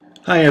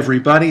Hi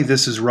everybody,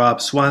 this is Rob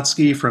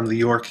Swatsky from the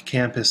York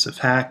campus of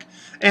Hack,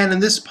 and in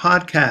this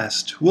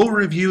podcast we'll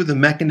review the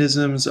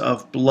mechanisms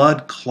of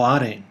blood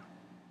clotting.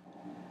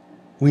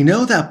 We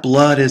know that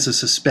blood is a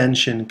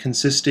suspension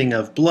consisting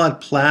of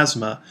blood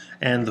plasma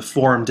and the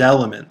formed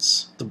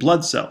elements, the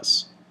blood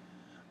cells.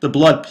 The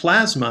blood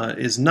plasma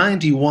is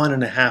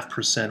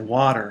 91.5%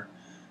 water,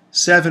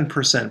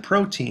 7%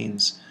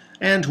 proteins,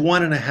 and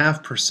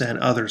 1.5%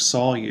 other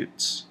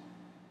solutes.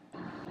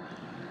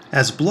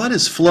 As blood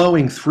is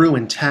flowing through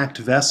intact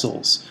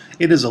vessels,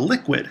 it is a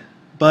liquid,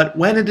 but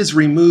when it is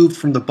removed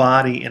from the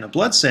body in a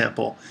blood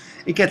sample,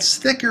 it gets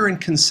thicker in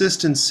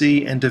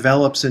consistency and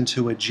develops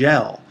into a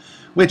gel,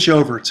 which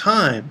over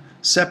time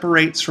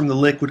separates from the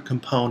liquid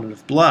component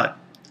of blood.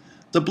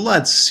 The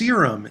blood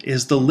serum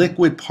is the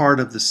liquid part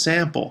of the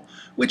sample,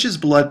 which is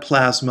blood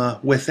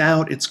plasma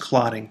without its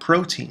clotting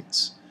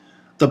proteins.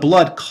 The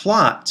blood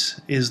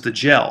clot is the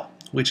gel,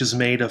 which is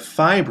made of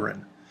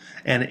fibrin,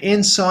 an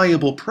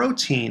insoluble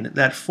protein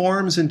that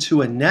forms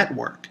into a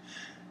network,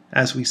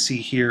 as we see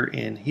here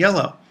in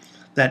yellow,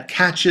 that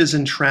catches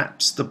and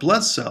traps the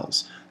blood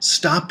cells,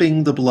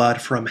 stopping the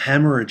blood from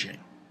hemorrhaging.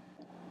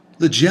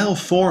 The gel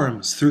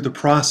forms through the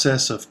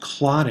process of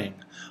clotting,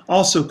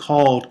 also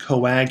called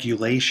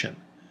coagulation.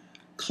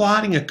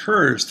 Clotting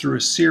occurs through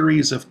a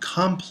series of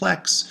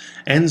complex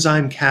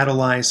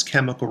enzyme-catalyzed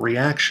chemical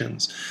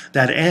reactions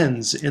that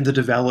ends in the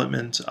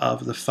development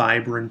of the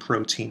fibrin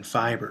protein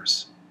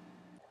fibers.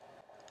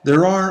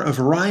 There are a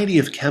variety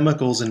of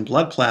chemicals in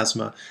blood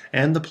plasma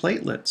and the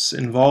platelets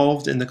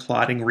involved in the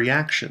clotting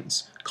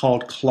reactions,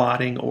 called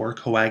clotting or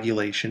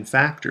coagulation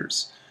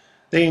factors.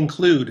 They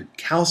include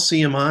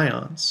calcium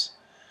ions,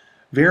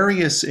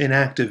 various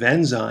inactive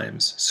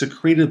enzymes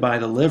secreted by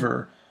the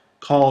liver,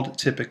 called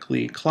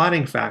typically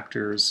clotting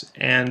factors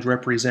and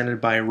represented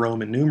by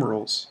Roman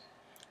numerals,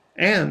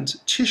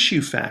 and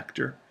tissue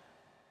factor,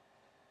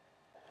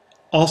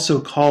 also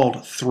called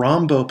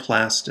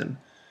thromboplastin,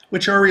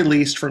 which are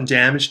released from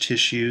damaged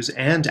tissues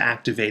and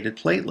activated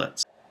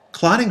platelets.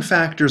 Clotting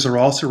factors are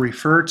also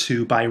referred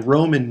to by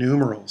Roman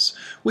numerals,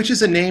 which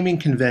is a naming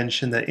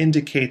convention that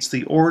indicates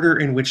the order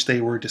in which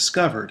they were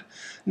discovered,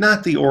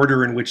 not the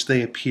order in which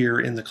they appear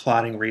in the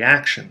clotting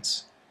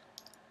reactions.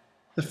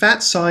 The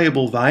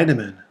fat-soluble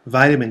vitamin,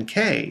 vitamin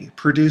K,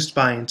 produced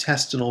by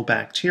intestinal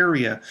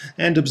bacteria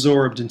and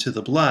absorbed into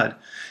the blood,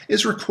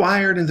 is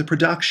required in the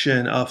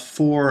production of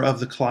 4 of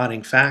the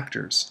clotting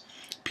factors.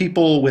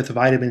 People with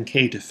vitamin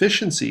K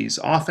deficiencies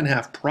often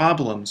have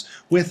problems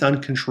with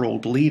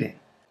uncontrolled bleeding.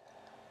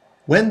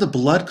 When the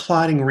blood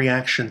clotting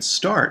reactions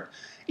start,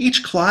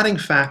 each clotting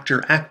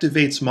factor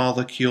activates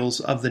molecules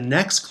of the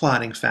next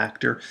clotting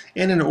factor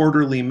in an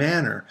orderly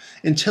manner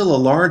until a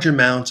large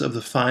amount of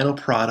the final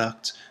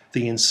product,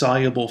 the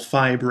insoluble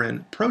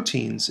fibrin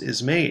proteins,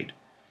 is made.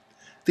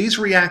 These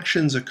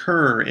reactions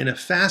occur in a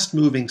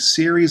fast-moving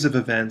series of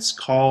events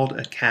called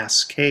a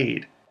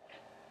cascade,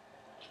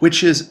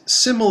 which is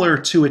similar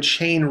to a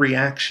chain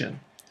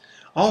reaction.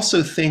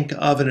 Also think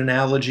of an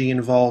analogy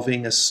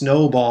involving a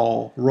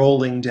snowball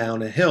rolling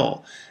down a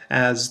hill.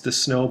 As the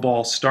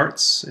snowball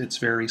starts, it's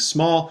very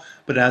small,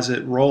 but as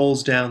it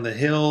rolls down the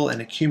hill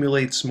and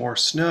accumulates more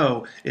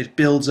snow, it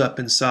builds up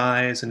in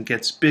size and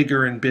gets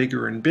bigger and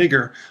bigger and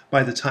bigger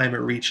by the time it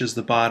reaches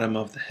the bottom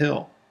of the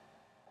hill.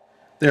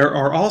 There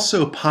are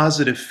also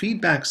positive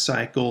feedback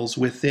cycles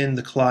within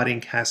the clotting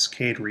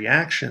cascade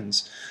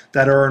reactions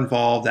that are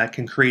involved that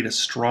can create a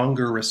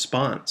stronger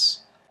response.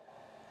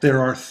 There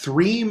are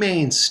 3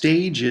 main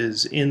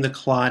stages in the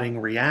clotting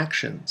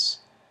reactions.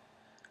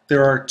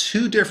 There are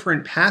 2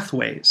 different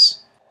pathways,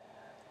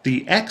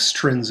 the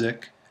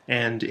extrinsic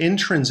and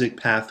intrinsic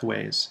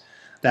pathways,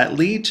 that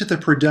lead to the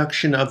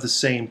production of the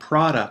same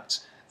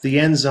product, the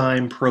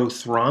enzyme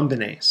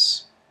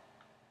prothrombinase.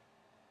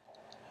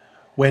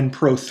 When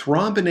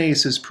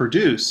prothrombinase is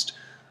produced,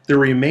 the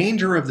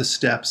remainder of the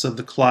steps of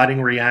the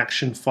clotting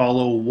reaction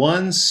follow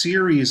one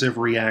series of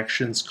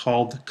reactions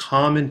called the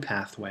common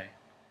pathway.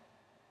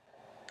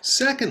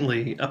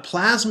 Secondly, a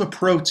plasma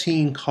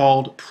protein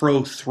called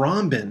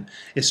prothrombin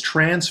is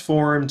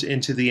transformed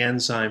into the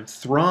enzyme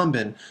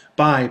thrombin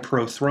by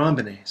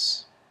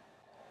prothrombinase.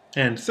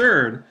 And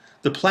third,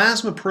 the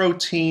plasma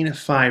protein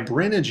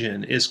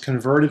fibrinogen is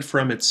converted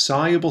from its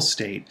soluble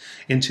state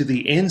into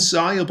the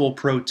insoluble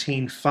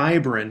protein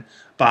fibrin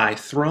by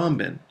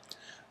thrombin.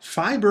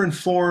 Fibrin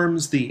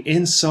forms the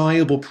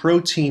insoluble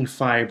protein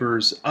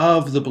fibers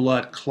of the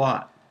blood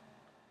clot.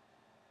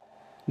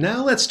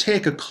 Now let's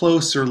take a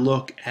closer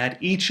look at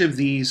each of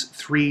these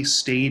 3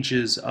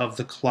 stages of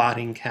the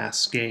clotting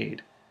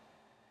cascade.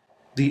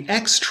 The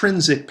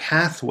extrinsic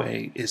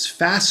pathway is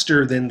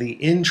faster than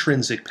the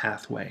intrinsic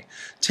pathway,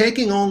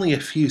 taking only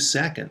a few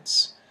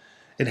seconds.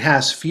 It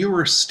has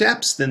fewer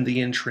steps than the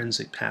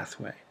intrinsic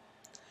pathway.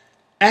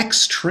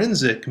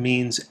 Extrinsic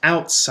means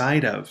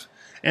outside of,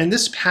 and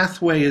this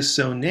pathway is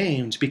so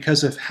named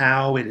because of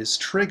how it is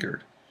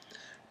triggered.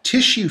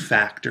 Tissue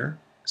factor,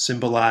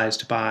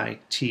 symbolized by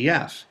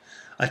TF,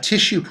 A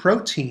tissue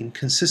protein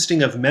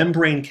consisting of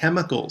membrane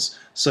chemicals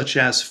such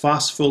as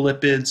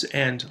phospholipids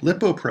and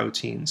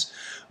lipoproteins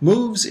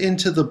moves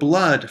into the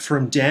blood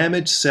from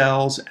damaged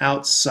cells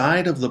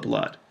outside of the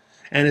blood,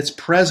 and its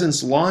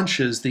presence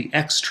launches the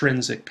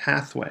extrinsic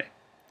pathway.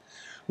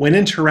 When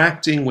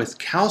interacting with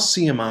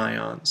calcium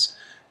ions,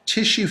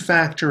 tissue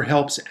factor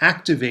helps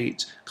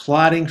activate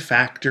clotting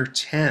factor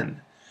 10,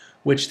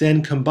 which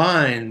then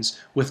combines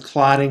with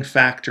clotting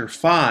factor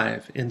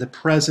 5 in the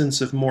presence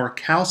of more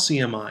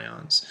calcium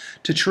ions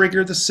to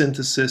trigger the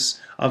synthesis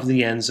of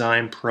the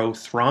enzyme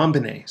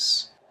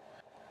prothrombinase.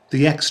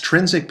 The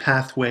extrinsic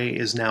pathway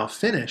is now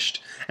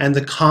finished, and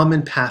the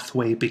common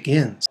pathway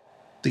begins.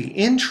 The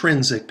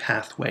intrinsic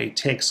pathway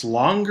takes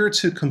longer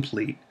to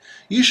complete,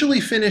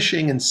 usually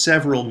finishing in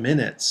several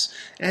minutes,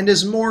 and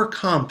is more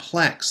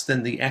complex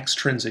than the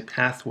extrinsic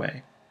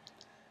pathway.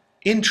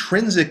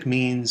 Intrinsic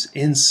means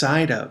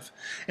inside of,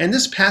 and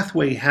this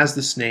pathway has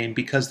this name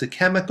because the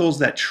chemicals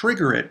that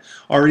trigger it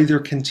are either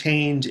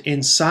contained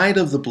inside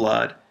of the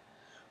blood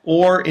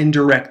or in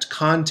direct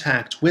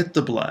contact with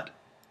the blood.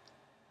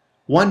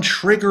 One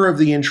trigger of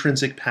the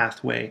intrinsic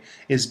pathway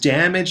is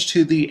damage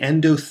to the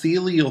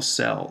endothelial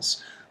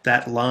cells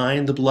that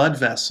line the blood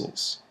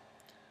vessels.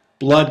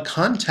 Blood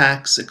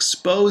contacts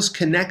expose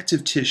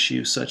connective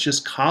tissue such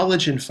as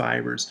collagen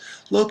fibers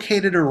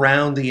located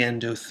around the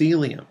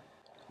endothelium.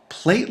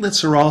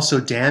 Platelets are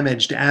also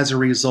damaged as a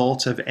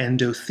result of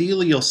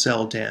endothelial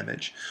cell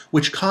damage,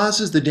 which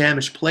causes the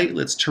damaged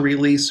platelets to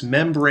release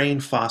membrane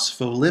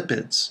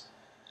phospholipids.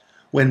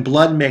 When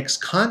blood makes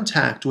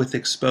contact with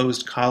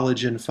exposed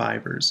collagen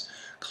fibers,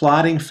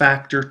 clotting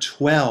factor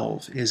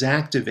 12 is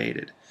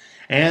activated,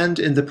 and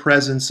in the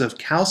presence of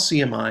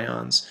calcium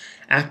ions,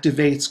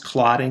 activates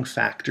clotting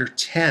factor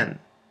 10.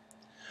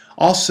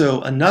 Also,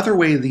 another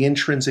way the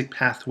intrinsic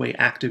pathway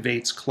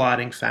activates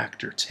clotting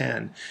factor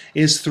 10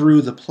 is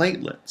through the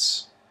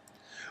platelets.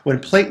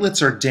 When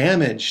platelets are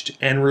damaged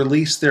and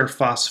release their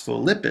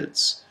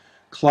phospholipids,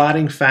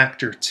 clotting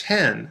factor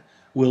 10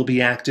 will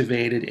be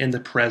activated in the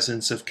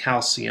presence of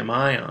calcium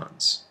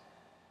ions.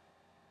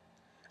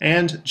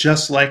 And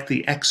just like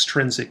the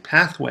extrinsic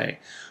pathway,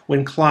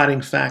 when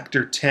clotting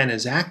factor 10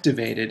 is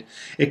activated,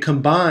 it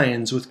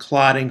combines with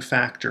clotting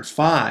factor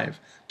 5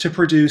 to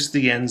produce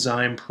the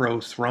enzyme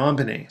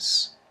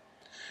prothrombinase.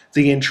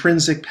 The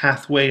intrinsic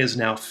pathway is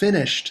now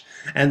finished,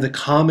 and the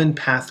common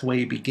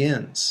pathway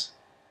begins.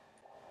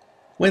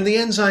 When the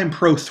enzyme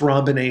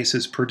prothrombinase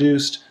is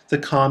produced, the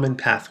common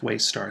pathway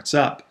starts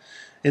up.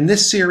 In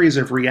this series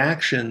of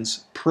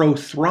reactions,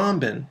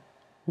 prothrombin,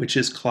 which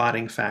is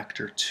clotting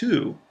factor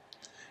 2,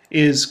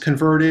 is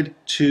converted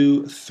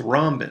to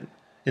thrombin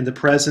in the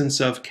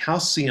presence of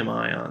calcium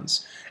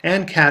ions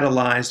and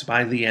catalyzed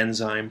by the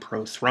enzyme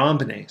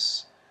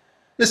prothrombinase.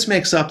 This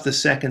makes up the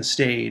second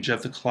stage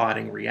of the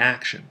clotting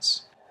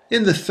reactions.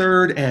 In the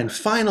third and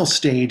final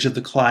stage of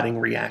the clotting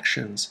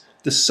reactions,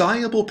 the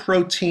soluble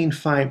protein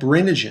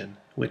fibrinogen,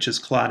 which is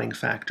clotting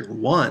factor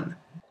 1,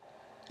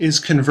 is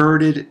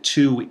converted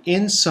to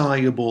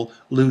insoluble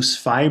loose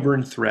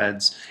fibrin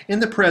threads in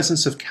the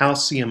presence of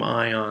calcium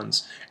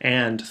ions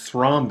and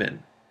thrombin.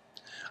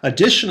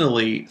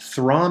 Additionally,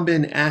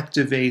 thrombin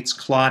activates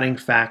clotting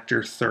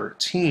factor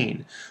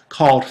 13,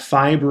 called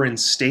fibrin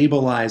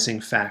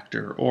stabilizing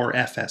factor, or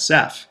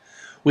FSF,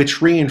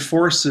 which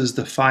reinforces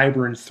the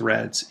fibrin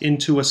threads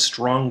into a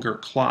stronger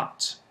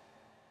clot.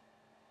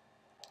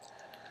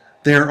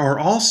 There are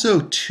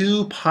also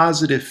two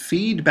positive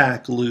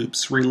feedback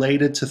loops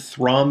related to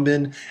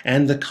thrombin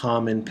and the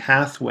common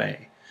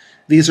pathway.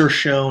 These are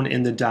shown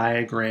in the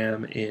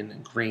diagram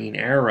in green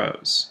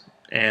arrows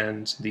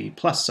and the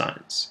plus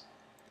signs.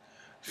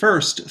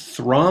 First,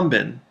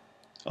 thrombin,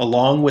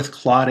 along with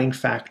clotting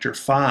factor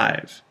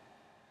 5,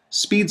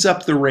 speeds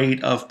up the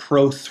rate of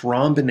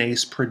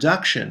prothrombinase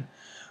production,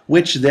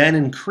 which then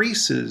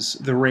increases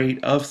the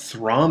rate of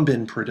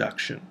thrombin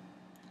production.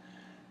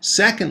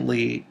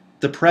 Secondly,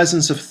 the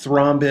presence of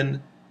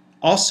thrombin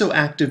also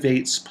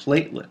activates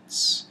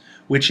platelets,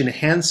 which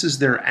enhances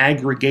their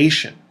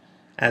aggregation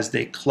as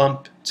they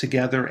clump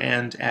together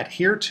and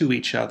adhere to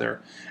each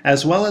other,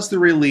 as well as the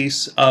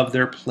release of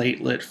their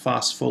platelet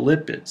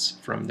phospholipids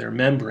from their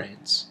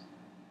membranes.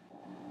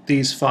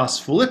 These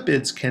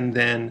phospholipids can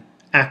then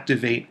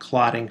activate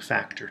clotting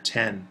factor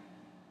 10.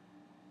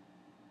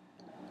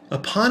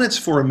 Upon its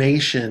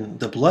formation,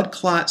 the blood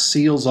clot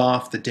seals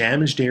off the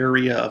damaged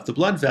area of the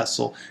blood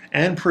vessel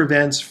and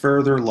prevents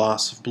further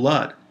loss of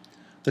blood.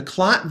 The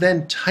clot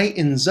then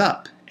tightens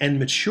up and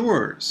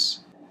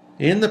matures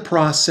in the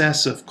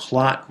process of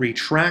clot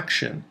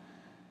retraction,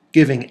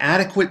 giving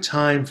adequate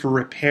time for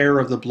repair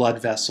of the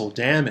blood vessel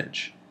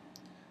damage.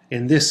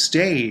 In this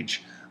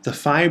stage, the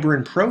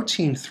fibrin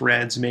protein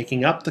threads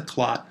making up the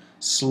clot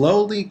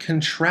slowly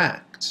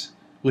contract,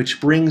 which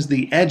brings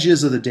the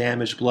edges of the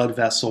damaged blood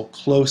vessel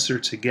closer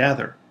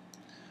together.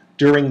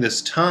 During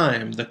this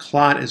time, the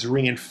clot is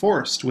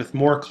reinforced with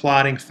more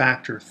clotting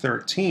factor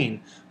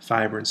 13,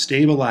 fibrin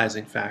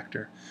stabilizing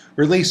factor,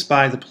 released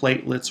by the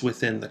platelets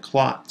within the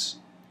clots.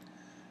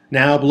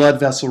 Now blood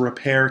vessel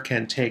repair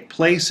can take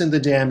place in the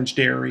damaged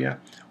area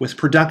with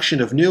production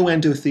of new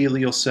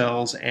endothelial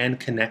cells and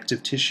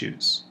connective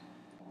tissues.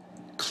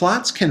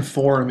 Clots can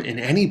form in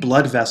any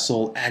blood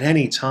vessel at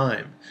any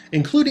time,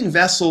 including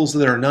vessels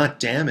that are not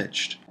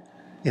damaged.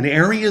 In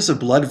areas of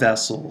blood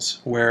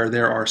vessels where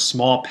there are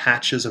small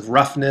patches of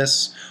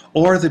roughness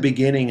or the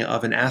beginning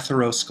of an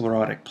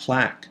atherosclerotic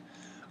plaque,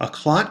 a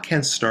clot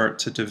can start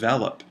to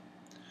develop.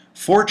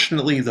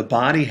 Fortunately, the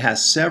body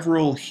has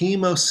several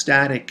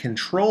hemostatic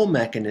control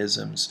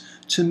mechanisms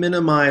to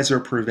minimize or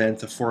prevent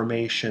the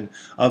formation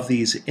of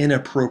these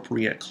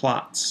inappropriate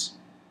clots.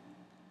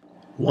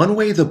 One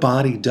way the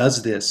body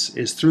does this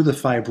is through the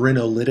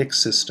fibrinolytic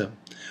system,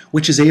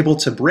 which is able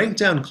to break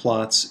down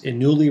clots in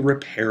newly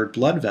repaired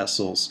blood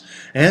vessels,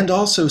 and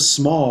also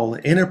small,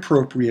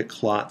 inappropriate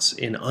clots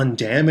in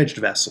undamaged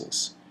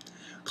vessels.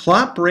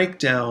 Clot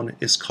breakdown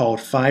is called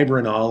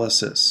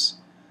fibrinolysis.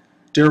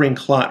 During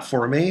clot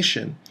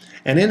formation,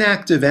 an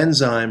inactive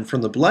enzyme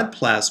from the blood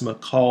plasma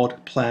called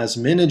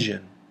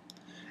plasminogen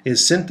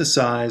is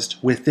synthesized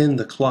within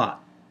the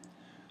clot.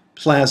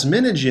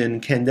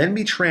 Plasminogen can then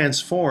be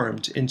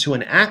transformed into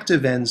an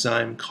active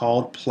enzyme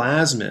called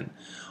plasmin,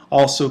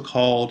 also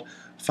called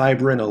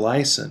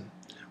fibrinolysin,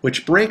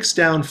 which breaks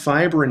down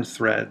fibrin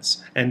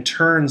threads and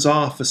turns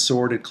off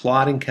assorted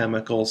clotting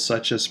chemicals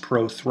such as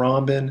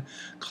prothrombin,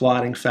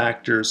 clotting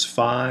factors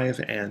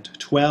 5 and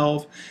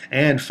 12,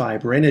 and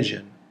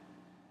fibrinogen.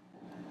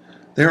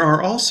 There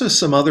are also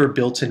some other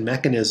built-in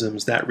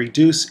mechanisms that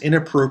reduce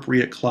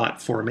inappropriate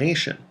clot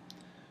formation.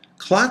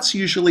 Clots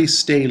usually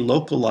stay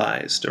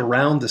localized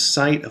around the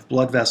site of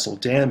blood vessel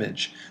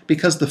damage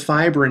because the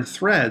fibrin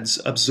threads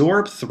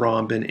absorb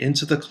thrombin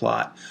into the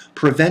clot,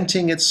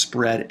 preventing its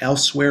spread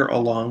elsewhere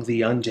along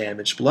the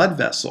undamaged blood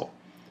vessel.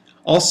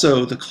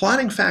 Also, the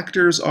clotting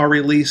factors are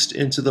released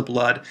into the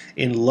blood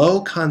in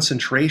low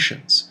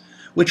concentrations,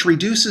 which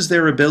reduces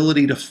their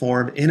ability to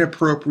form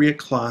inappropriate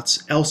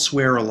clots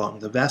elsewhere along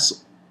the vessel.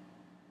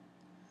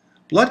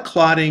 Blood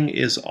clotting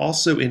is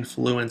also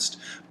influenced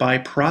by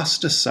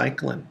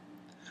prostacyclin,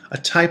 a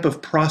type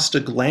of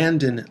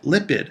prostaglandin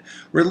lipid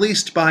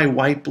released by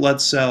white blood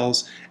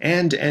cells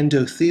and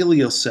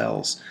endothelial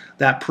cells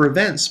that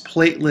prevents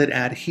platelet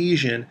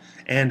adhesion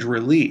and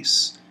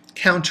release,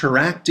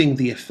 counteracting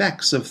the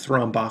effects of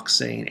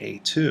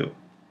thromboxane A2.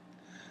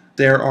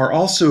 There are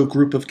also a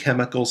group of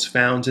chemicals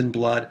found in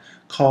blood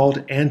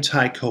called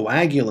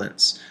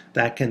anticoagulants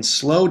that can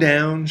slow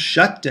down,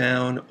 shut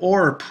down,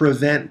 or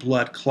prevent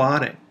blood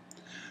clotting.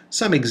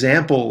 Some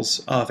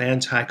examples of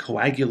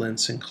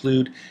anticoagulants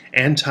include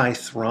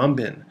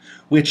antithrombin,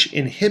 which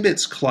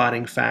inhibits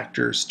clotting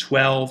factors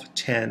 12,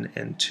 10,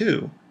 and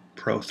 2,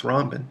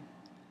 prothrombin.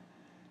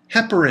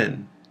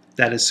 Heparin,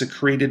 that is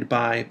secreted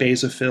by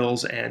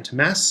basophils and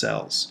mast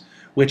cells,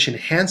 which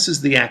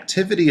enhances the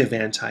activity of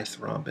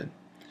antithrombin.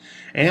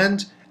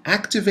 And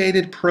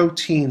activated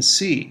protein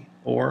C,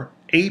 or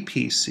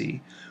APC,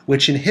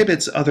 which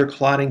inhibits other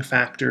clotting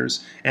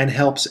factors and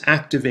helps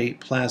activate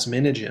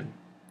plasminogen.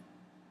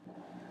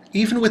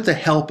 Even with the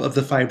help of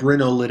the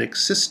fibrinolytic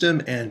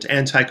system and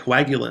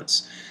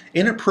anticoagulants,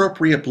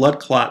 inappropriate blood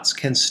clots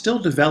can still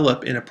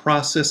develop in a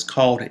process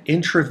called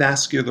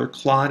intravascular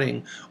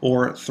clotting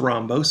or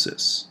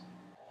thrombosis.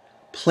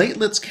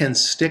 Platelets can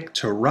stick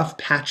to rough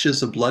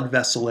patches of blood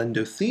vessel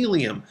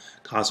endothelium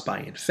caused by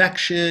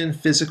infection,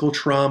 physical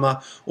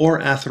trauma, or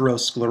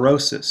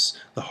atherosclerosis,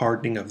 the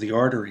hardening of the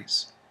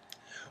arteries.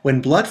 When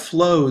blood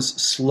flows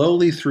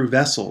slowly through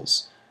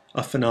vessels,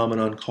 a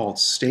phenomenon called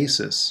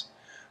stasis,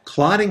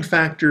 clotting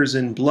factors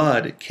in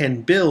blood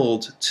can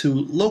build to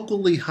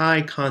locally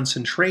high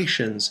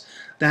concentrations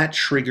that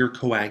trigger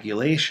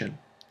coagulation.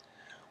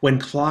 When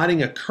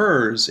clotting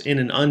occurs in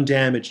an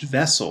undamaged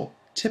vessel,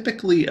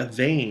 typically a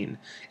vein,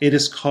 it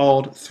is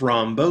called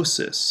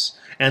thrombosis,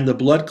 and the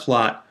blood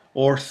clot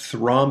or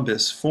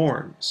thrombus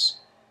forms.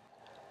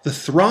 The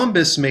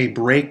thrombus may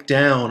break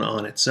down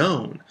on its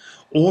own,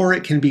 or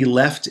it can be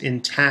left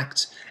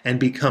intact and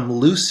become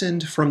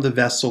loosened from the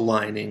vessel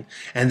lining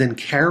and then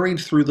carried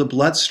through the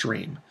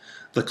bloodstream.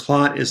 The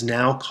clot is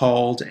now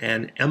called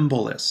an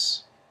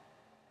embolus.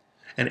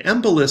 An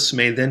embolus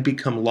may then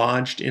become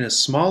lodged in a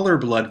smaller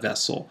blood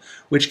vessel,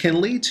 which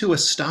can lead to a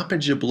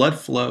stoppage of blood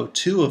flow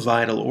to a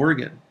vital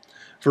organ.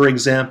 For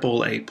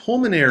example, a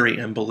pulmonary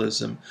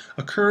embolism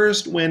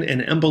occurs when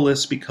an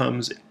embolus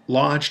becomes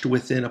lodged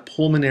within a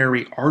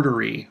pulmonary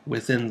artery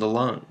within the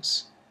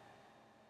lungs.